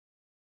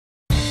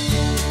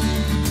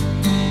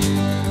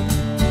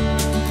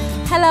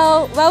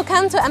Hello,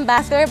 welcome to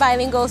Ambassador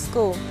Bilingual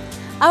School.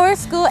 Our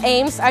school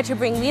aims are to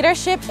bring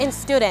leadership in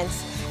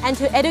students and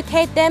to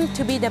educate them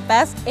to be the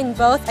best in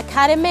both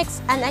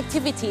academics and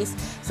activities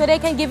so they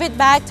can give it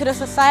back to the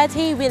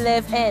society we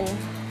live in.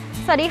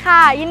 สวัสดีค่ะ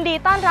ยินดี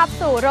ต้อนรับ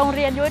สู่โรงเ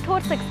รียนยุวทู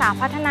ตศึกษา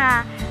พัฒนา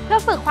เพื่อ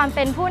ฝึกความเ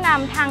ป็นผู้น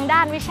ำทางด้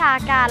านวิชา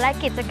การและ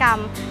กิจกรรม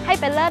ให้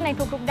เป็นเลิศใน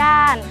ทุกๆด้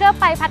านเพื่อ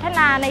ไปพัฒน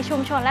าในชุม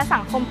ชนและสั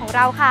งคมของเ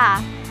ราค่ะ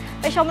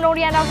ไปชมโรงเ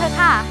รียนเราเถอะ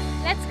ค่ะ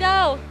Let's go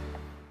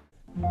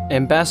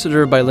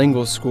Ambassador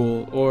Bilingual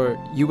School, or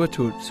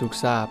Yuwatut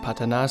Suksa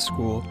Patana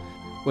School,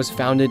 was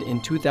founded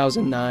in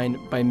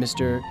 2009 by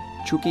Mr.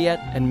 Chukiyet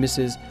and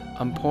Mrs.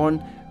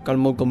 Amporn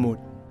Galmogulmut,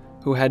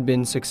 who had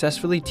been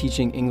successfully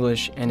teaching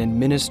English and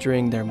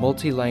administering their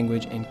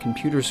multi-language and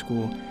computer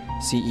school,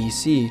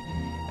 CEC,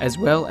 as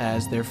well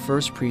as their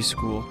first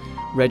preschool,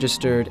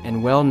 registered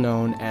and well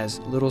known as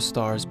Little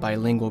Stars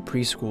Bilingual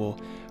Preschool,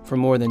 for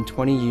more than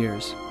 20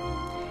 years.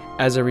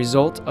 As a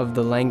result of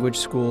the language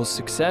school's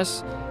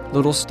success,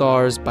 Little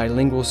Stars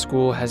Bilingual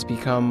School has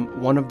become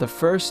one of the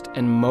first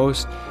and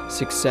most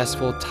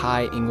successful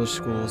Thai English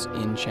schools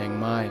in Chiang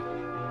Mai.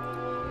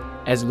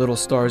 As Little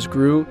Stars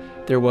grew,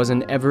 there was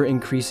an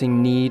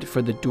ever-increasing need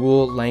for the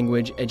dual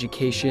language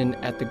education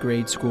at the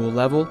grade school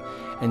level,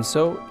 and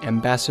so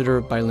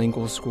Ambassador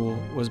Bilingual School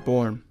was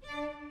born.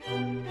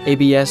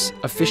 ABS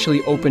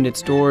officially opened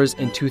its doors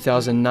in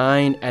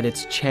 2009 at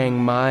its Chiang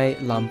Mai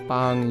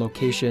Lampang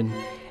location,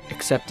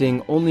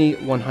 accepting only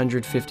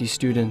 150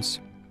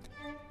 students.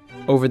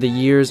 Over the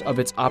years of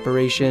its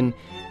operation,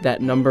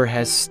 that number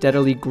has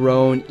steadily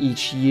grown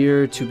each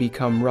year to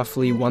become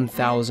roughly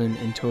 1,000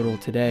 in total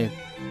today.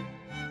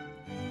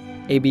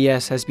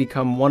 ABS has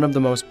become one of the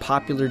most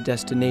popular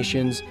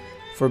destinations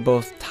for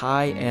both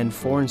Thai and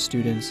foreign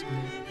students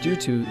due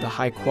to the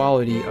high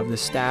quality of the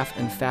staff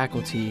and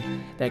faculty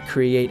that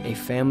create a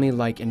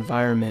family-like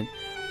environment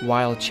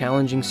while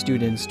challenging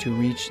students to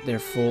reach their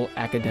full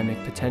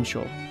academic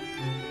potential.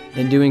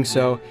 In doing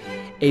so,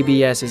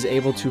 ABS is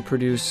able to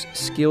produce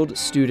skilled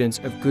students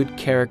of good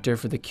character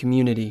for the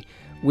community,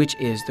 which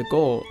is the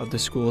goal of the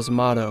school's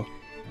motto,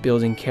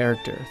 building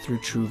character through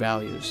true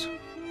values.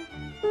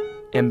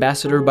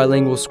 Ambassador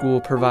Bilingual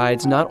School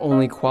provides not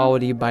only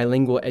quality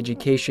bilingual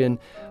education,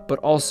 but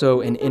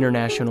also an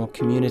international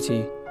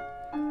community.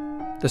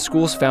 The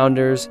school's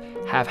founders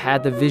have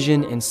had the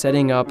vision in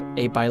setting up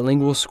a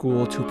bilingual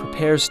school to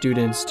prepare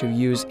students to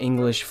use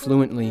English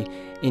fluently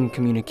in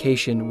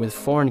communication with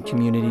foreign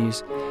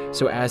communities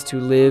so as to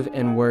live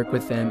and work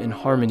with them in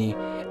harmony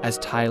as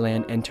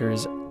Thailand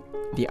enters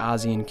the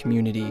ASEAN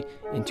community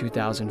in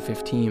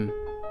 2015.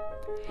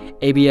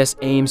 ABS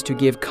aims to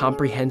give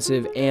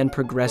comprehensive and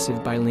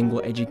progressive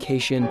bilingual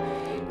education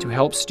to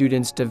help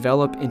students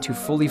develop into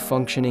fully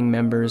functioning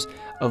members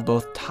of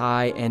both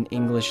Thai and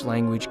English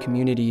language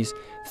communities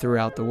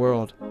throughout the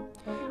world.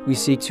 We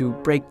seek to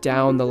break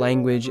down the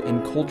language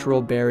and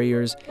cultural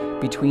barriers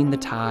between the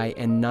Thai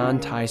and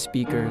non-Thai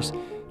speakers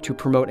to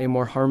promote a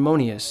more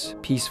harmonious,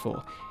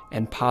 peaceful,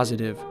 and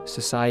positive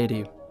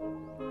society.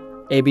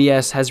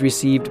 ABS has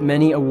received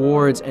many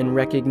awards and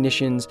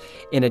recognitions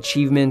in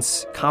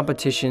achievements,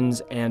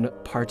 competitions, and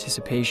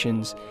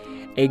participations.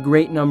 A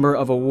great number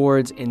of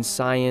awards in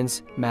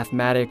science,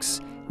 mathematics,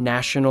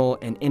 national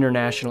and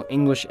international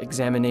English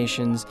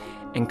examinations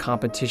and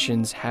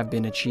competitions have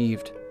been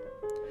achieved.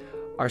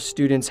 Our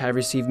students have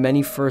received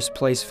many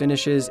first-place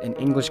finishes in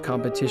English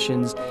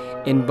competitions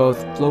in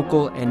both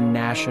local and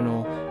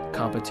national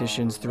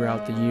competitions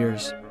throughout the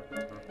years.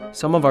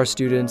 Some of our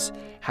students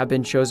have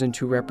been chosen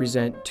to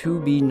represent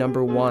 2B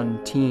number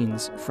 1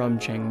 teens from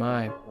Chiang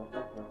Mai.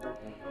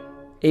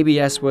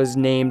 ABS was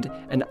named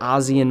an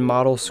ASEAN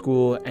Model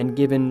School and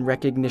given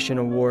recognition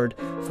award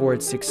for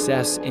its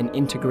success in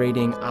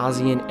integrating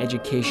ASEAN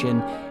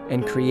education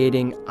and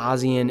creating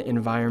ASEAN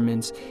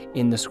environments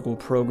in the school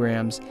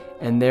programs,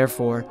 and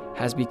therefore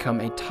has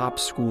become a top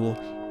school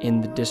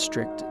in the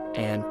district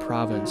and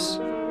province.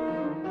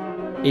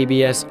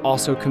 ABS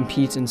also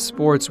competes in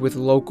sports with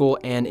local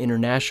and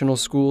international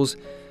schools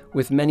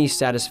with many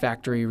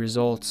satisfactory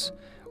results.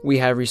 We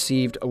have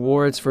received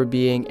awards for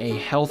being a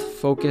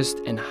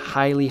health-focused and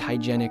highly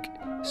hygienic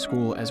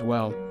school as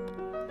well.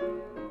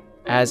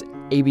 As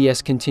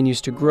ABS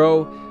continues to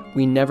grow,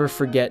 we never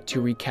forget to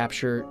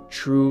recapture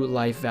true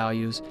life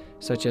values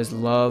such as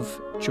love,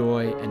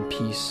 joy, and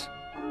peace.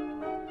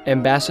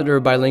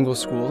 Ambassador Bilingual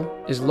School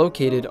is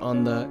located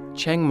on the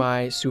Chiang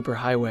Mai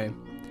Superhighway.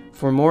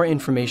 For more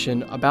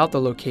information about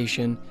the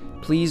location,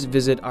 please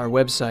visit our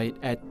website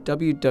at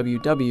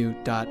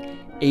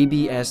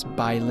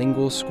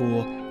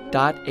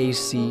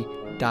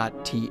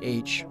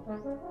www.absbilingualschool.ac.th.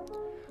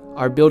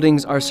 Our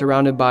buildings are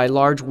surrounded by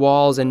large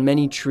walls and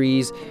many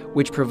trees,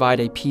 which provide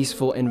a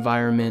peaceful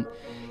environment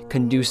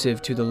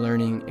conducive to the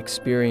learning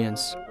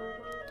experience.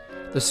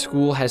 The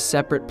school has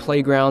separate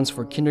playgrounds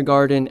for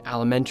kindergarten,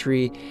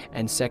 elementary,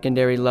 and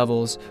secondary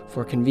levels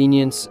for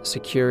convenience,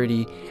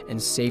 security,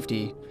 and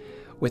safety,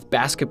 with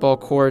basketball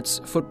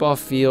courts, football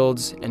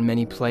fields, and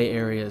many play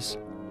areas.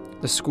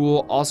 The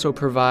school also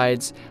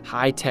provides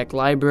high-tech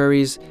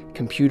libraries,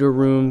 computer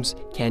rooms,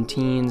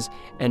 canteens,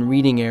 and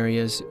reading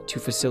areas to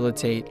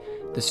facilitate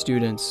the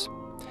students.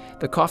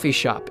 The coffee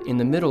shop in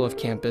the middle of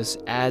campus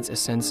adds a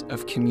sense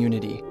of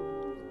community.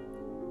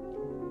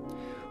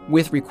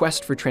 With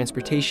requests for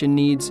transportation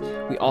needs,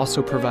 we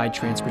also provide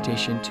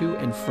transportation to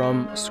and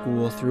from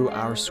school through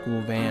our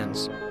school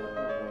vans.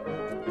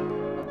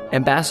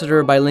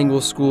 Ambassador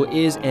Bilingual School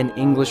is an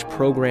English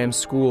program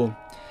school.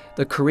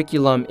 The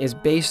curriculum is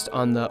based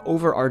on the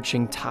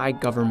overarching Thai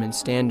government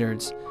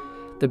standards,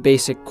 the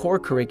basic core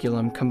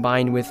curriculum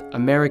combined with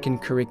American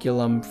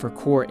curriculum for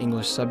core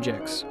English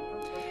subjects.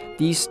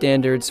 These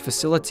standards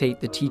facilitate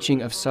the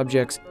teaching of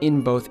subjects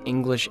in both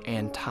English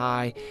and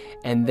Thai,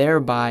 and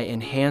thereby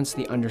enhance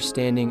the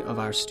understanding of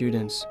our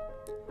students.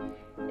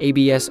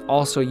 ABS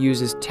also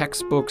uses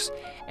textbooks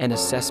and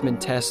assessment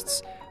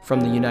tests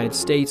from the United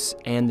States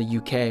and the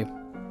UK.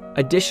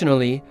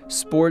 Additionally,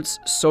 sports,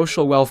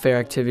 social welfare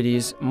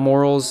activities,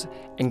 morals,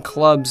 and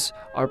clubs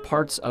are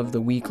parts of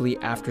the weekly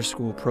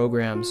after-school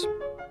programs.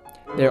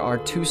 There are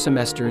 2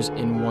 semesters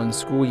in one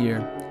school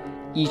year.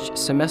 Each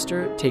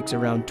semester takes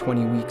around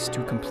 20 weeks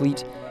to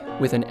complete,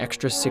 with an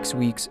extra 6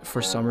 weeks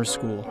for summer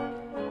school.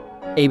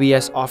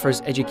 ABS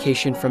offers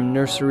education from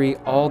nursery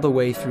all the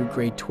way through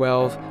grade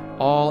 12,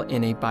 all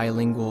in a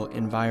bilingual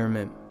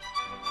environment.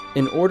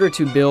 In order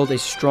to build a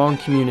strong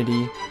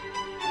community,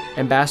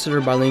 Ambassador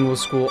Bilingual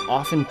School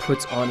often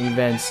puts on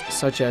events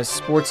such as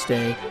Sports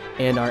Day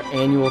and our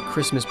annual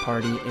Christmas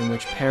party, in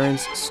which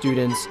parents,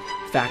 students,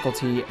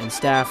 faculty, and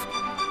staff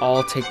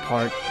all take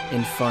part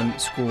in fun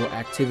school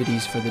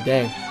activities for the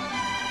day.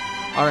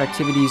 Our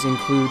activities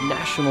include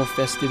national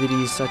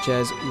festivities such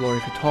as Lori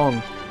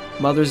Krathong,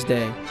 Mother's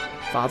Day,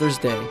 Father's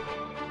Day,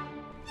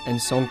 and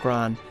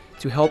Songkran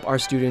to help our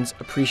students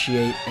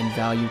appreciate and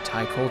value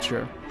Thai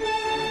culture.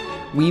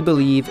 We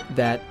believe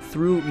that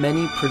through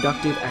many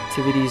productive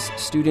activities,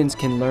 students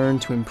can learn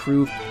to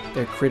improve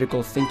their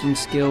critical thinking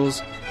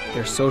skills,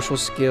 their social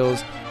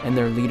skills, and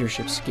their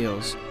leadership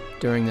skills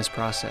during this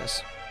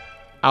process.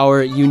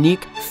 Our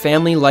unique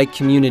family-like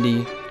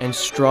community and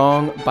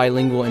strong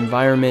bilingual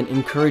environment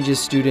encourages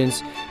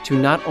students to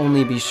not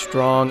only be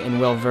strong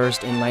and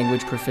well-versed in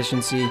language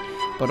proficiency,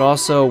 but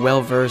also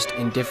well-versed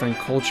in different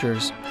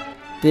cultures.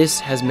 This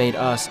has made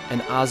us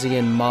an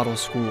ASEAN model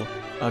school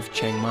of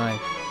Chiang Mai.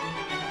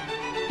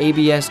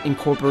 ABS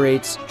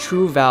incorporates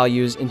true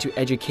values into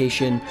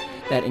education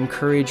that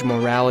encourage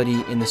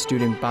morality in the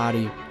student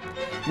body.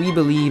 We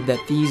believe that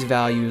these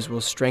values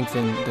will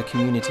strengthen the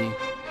community.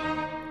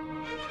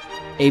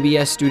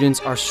 ABS students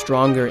are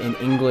stronger in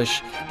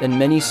English than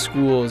many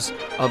schools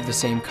of the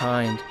same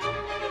kind.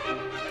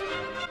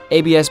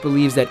 ABS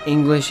believes that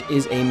English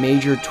is a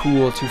major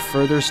tool to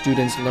further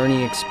students'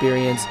 learning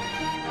experience,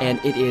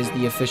 and it is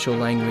the official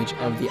language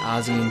of the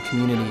ASEAN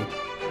community.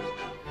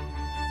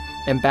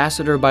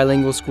 Ambassador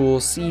Bilingual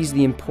School sees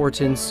the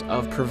importance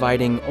of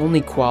providing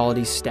only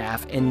quality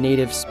staff and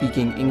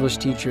native-speaking English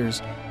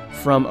teachers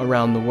from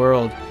around the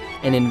world,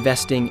 and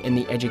investing in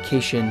the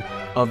education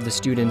of the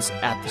students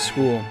at the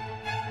school.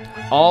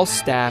 All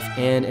staff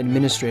and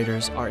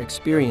administrators are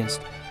experienced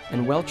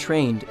and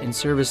well-trained in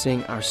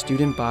servicing our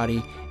student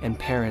body and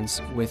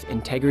parents with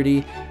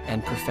integrity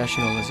and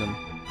professionalism.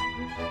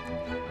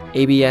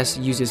 ABS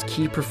uses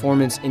key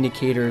performance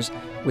indicators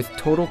with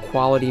total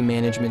quality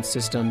management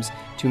systems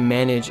to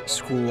manage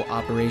school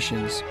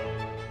operations.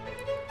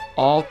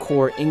 All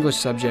core English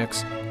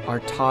subjects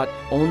are taught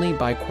only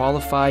by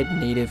qualified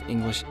native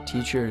English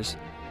teachers.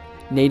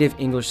 Native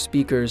English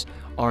speakers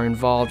are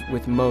involved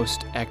with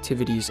most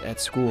activities at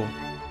school.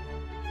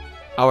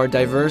 Our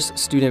diverse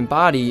student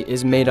body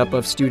is made up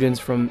of students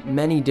from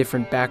many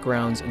different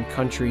backgrounds and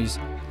countries,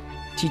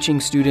 teaching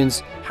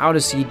students how to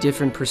see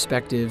different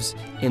perspectives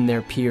in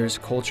their peers'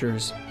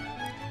 cultures.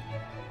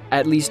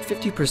 At least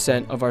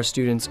 50% of our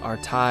students are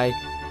Thai,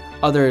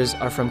 others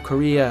are from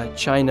Korea,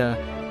 China,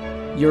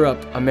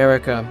 Europe,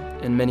 America,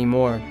 and many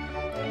more.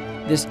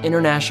 This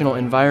international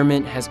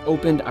environment has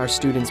opened our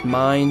students'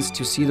 minds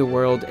to see the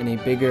world in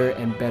a bigger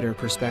and better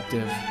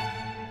perspective.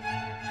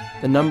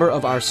 The number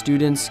of our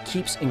students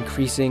keeps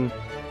increasing.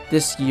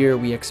 This year,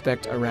 we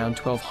expect around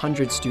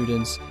 1,200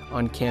 students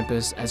on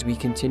campus as we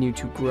continue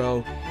to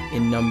grow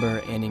in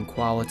number and in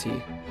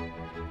quality.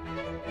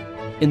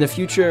 In the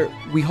future,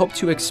 we hope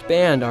to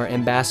expand our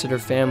ambassador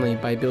family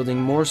by building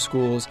more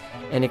schools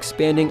and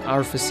expanding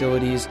our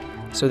facilities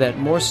so that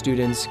more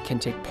students can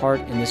take part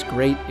in this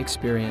great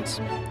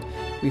experience.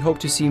 We hope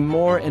to see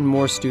more and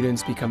more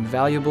students become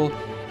valuable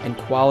and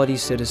quality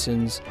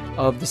citizens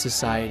of the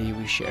society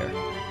we share.